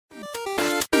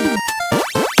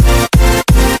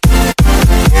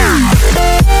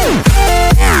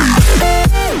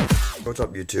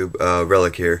YouTube?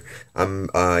 Relic here. I'm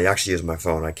actually using my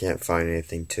phone. I can't find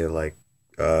anything to like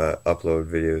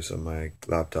upload videos on my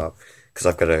laptop because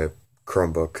I've got a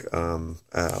Chromebook.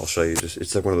 I'll show you. Just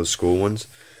it's like one of those school ones.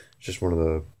 It's just one of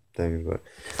the things. But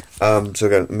so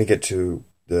again, let me get to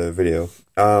the video.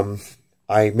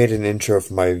 I made an intro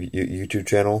for my YouTube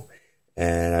channel,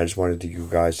 and I just wanted you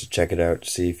guys to check it out,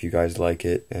 see if you guys like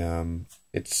it.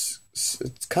 It's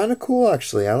kind of cool,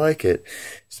 actually. I like it.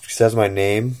 It says my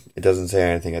name. It doesn't say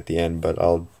anything at the end, but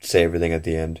I'll say everything at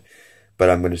the end. But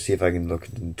I'm going to see if I can look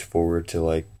forward to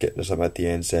like getting something at the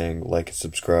end saying like and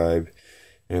subscribe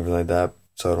and everything like that,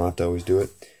 so I don't have to always do it.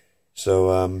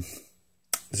 So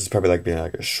this is probably like being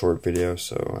like a short video,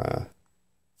 so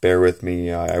bear with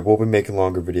me. I will be making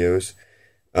longer videos,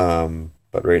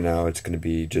 but right now it's going to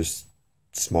be just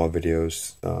small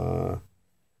videos.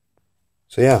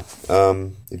 So yeah,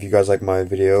 if you guys like my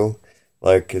video,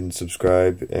 like and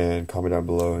subscribe and comment down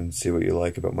below and see what you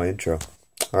like about my intro.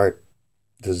 Alright,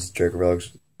 this is Drake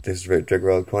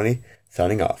Relic 20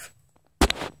 signing off.